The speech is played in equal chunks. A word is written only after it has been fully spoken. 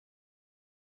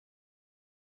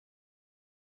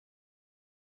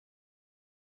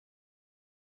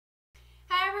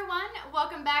everyone,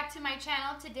 welcome back to my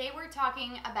channel. Today we're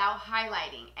talking about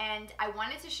highlighting, and I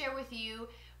wanted to share with you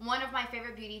one of my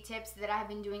favorite beauty tips that I have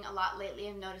been doing a lot lately.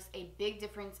 I've noticed a big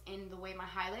difference in the way my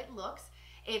highlight looks.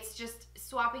 It's just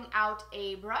swapping out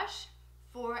a brush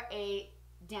for a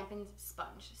dampened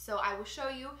sponge. So I will show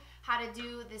you how to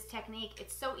do this technique.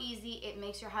 It's so easy. It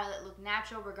makes your highlight look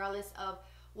natural regardless of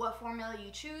what formula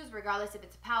you choose, regardless if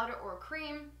it's a powder or a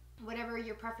cream. Whatever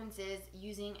your preference is,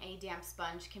 using a damp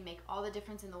sponge can make all the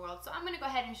difference in the world. So I'm going to go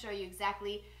ahead and show you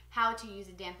exactly how to use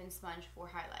a dampened sponge for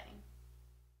highlighting.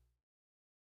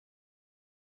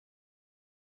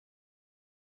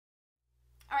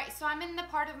 Alright, so I'm in the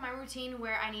part of my routine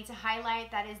where I need to highlight.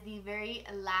 That is the very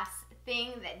last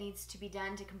thing that needs to be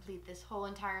done to complete this whole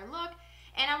entire look.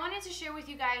 And I wanted to share with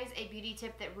you guys a beauty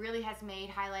tip that really has made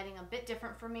highlighting a bit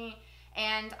different for me.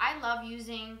 And I love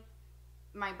using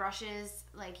my brushes.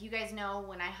 Like you guys know,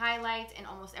 when I highlight in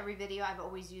almost every video, I've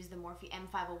always used the Morphe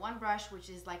M501 brush, which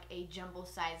is like a jumbo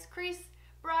size crease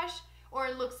brush, or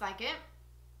it looks like it.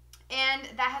 And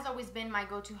that has always been my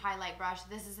go-to highlight brush.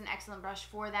 This is an excellent brush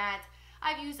for that.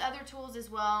 I've used other tools as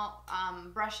well,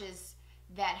 brushes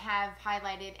that have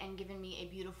highlighted and given me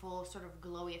a beautiful sort of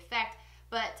glowy effect.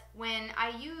 But when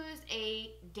I use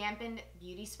a dampened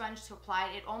beauty sponge to apply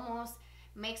it, it almost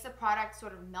makes the product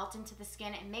sort of melt into the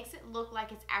skin. It makes it look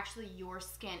like it's actually your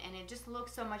skin, and it just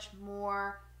looks so much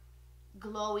more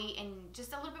glowy and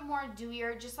just a little bit more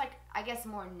dewier, just like, I guess,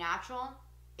 more natural,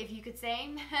 if you could say.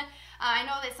 I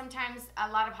know that sometimes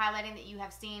a lot of highlighting that you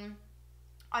have seen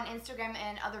on Instagram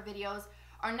and other videos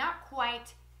are not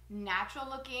quite natural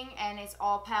looking, and it's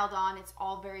all piled on, it's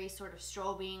all very sort of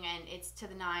strobing, and it's to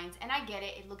the nines, and I get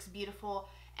it, it looks beautiful.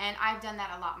 And I've done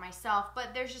that a lot myself,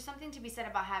 but there's just something to be said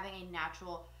about having a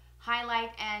natural highlight.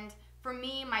 And for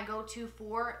me, my go-to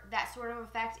for that sort of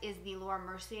effect is the Laura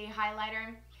Mercier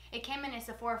highlighter. It came in a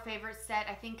Sephora favorite set,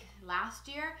 I think, last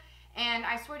year. And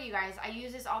I swear to you guys, I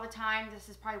use this all the time. This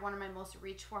is probably one of my most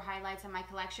reached for highlights in my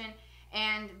collection.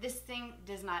 And this thing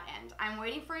does not end. I'm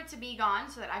waiting for it to be gone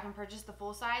so that I can purchase the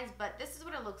full size, but this is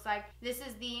what it looks like. This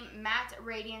is the Matte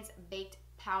Radiance Baked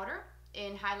Powder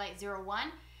in Highlight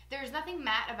 01. There's nothing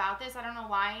matte about this. I don't know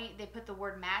why they put the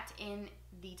word matte in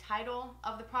the title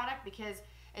of the product, because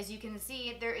as you can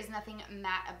see, there is nothing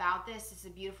matte about this. It's a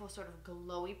beautiful sort of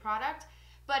glowy product,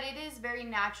 but it is very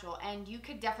natural, and you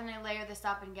could definitely layer this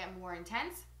up and get more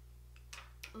intense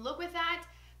look with that,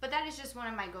 but that is just one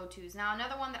of my go-tos. Now,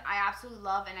 another one that I absolutely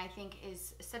love and I think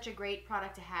is such a great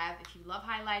product to have if you love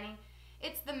highlighting,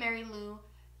 it's the Mary Lou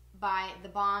by The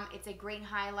Balm. It's a great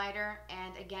highlighter,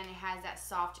 and again, it has that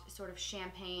soft sort of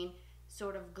champagne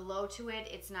sort of glow to it.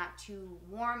 It's not too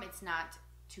warm, it's not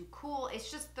too cool.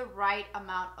 It's just the right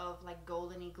amount of like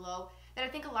goldeny glow that I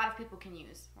think a lot of people can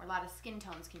use, or a lot of skin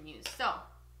tones can use. So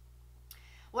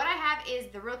what I have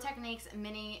is the Real Techniques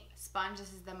mini sponge.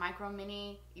 This is the micro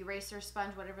mini eraser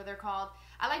sponge, whatever they're called.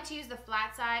 I like to use the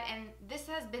flat side, and this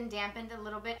has been dampened a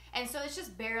little bit, and so it's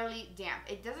just barely damp.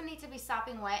 It doesn't need to be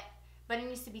sopping wet, but it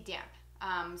needs to be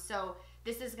damp. So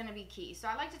this is going to be key. So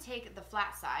I like to take the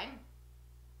flat side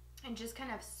and just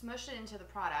kind of smush it into the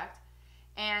product,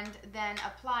 and then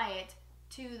apply it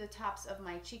to the tops of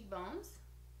my cheekbones,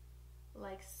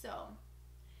 like so.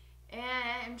 And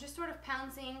I'm just sort of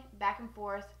pouncing back and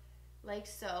forth like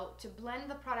so to blend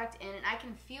the product in, and I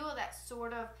can feel that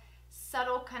sort of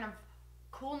subtle kind of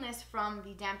coolness from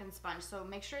the dampened sponge. So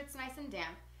make sure it's nice and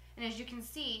damp, and as you can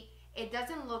see, it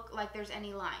doesn't look like there's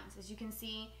any lines. As you can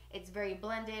see, it's very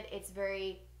blended, it's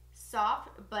very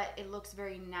soft, but it looks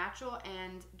very natural,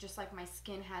 and just like my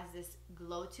skin has this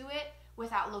glow to it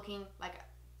without looking like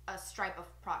a stripe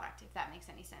of product, if that makes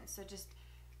any sense. So just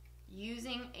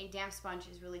using a damp sponge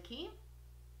is really key.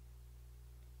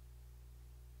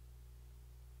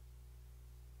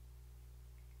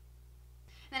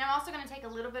 Then I'm also going to take a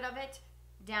little bit of it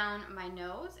down my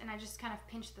nose, and I just kind of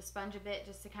pinch the sponge a bit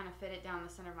just to kind of fit it down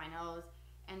the center of my nose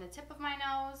and the tip of my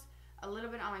nose, a little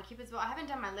bit on my cupid's bow. I haven't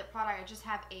done my lip product, I just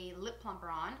have a lip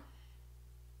plumper on,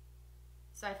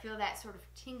 so I feel that sort of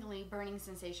tingly burning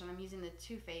sensation. I'm using the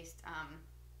Too Faced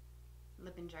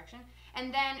lip injection.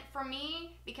 And then for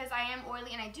me, because I am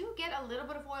oily and I do get a little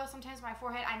bit of oil sometimes on my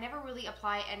forehead, I never really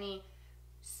apply any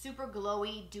super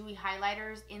glowy dewy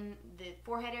highlighters in the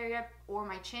forehead area or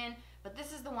my chin, but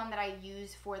this is the one that I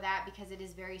use for that because it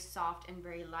is very soft and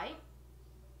very light.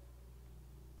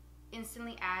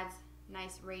 Instantly adds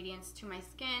nice radiance to my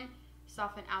skin,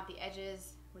 soften out the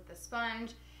edges with the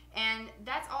sponge, and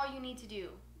that's all you need to do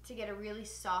to get a really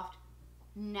soft,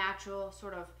 natural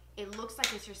sort of, it looks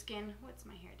like it's your skin. What's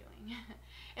my hair doing?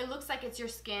 It looks like it's your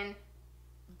skin,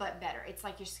 but better. It's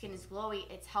like your skin is glowy,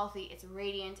 it's healthy, it's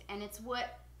radiant, and it's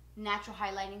what natural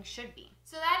highlighting should be.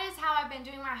 So that is how I've been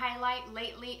doing my highlight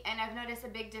lately, and I've noticed a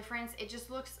big difference. It just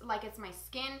looks like it's my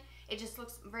skin. It just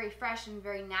looks very fresh and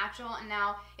very natural. And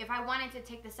now if I wanted to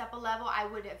take this up a level, I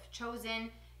would have chosen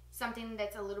something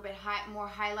that's a little bit more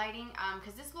highlighting,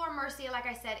 because this Laura Mercier, like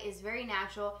I said, is very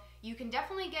natural. You can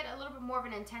definitely get a little bit more of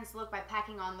an intense look by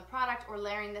packing on the product or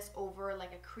layering this over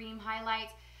like a cream highlight.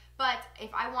 But if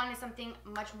I wanted something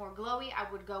much more glowy,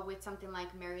 I would go with something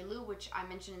like Mary Lou, which I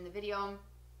mentioned in the video.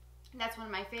 That's one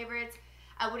of my favorites.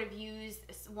 I would have used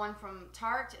one from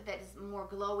Tarte that is more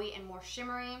glowy and more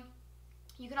shimmery.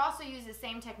 You could also use the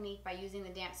same technique by using the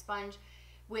damp sponge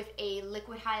with a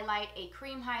liquid highlight, a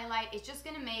cream highlight. It's just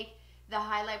going to make the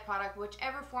highlight product,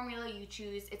 whichever formula you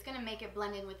choose, it's going to make it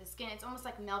blend in with the skin. It's almost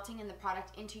like melting in the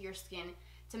product into your skin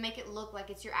to make it look like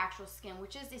it's your actual skin,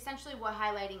 which is essentially what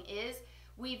highlighting is.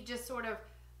 We've just sort of,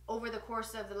 over the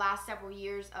course of the last several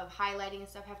years of highlighting and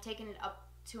stuff, have taken it up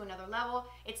to another level.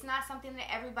 It's not something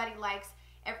that everybody likes.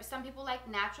 Some people like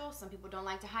natural, some people don't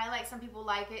like to highlight, some people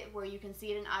like it where you can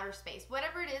see it in outer space.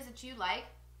 Whatever it is that you like,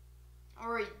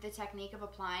 or the technique of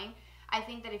applying, I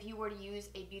think that if you were to use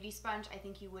a beauty sponge, I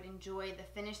think you would enjoy the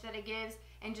finish that it gives,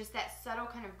 and just that subtle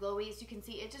kind of glowy. As you can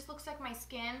see, it just looks like my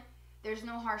skin. There's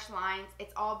no harsh lines.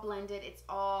 It's all blended. It's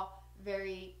all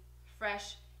very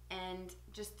fresh, and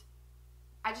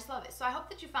I just love it. So I hope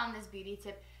that you found this beauty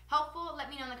tip helpful. Let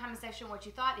me know in the comment section what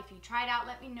you thought. If you tried out,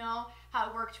 let me know how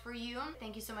it worked for you.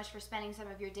 Thank you so much for spending some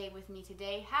of your day with me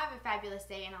today. Have a fabulous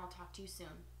day, and I'll talk to you soon.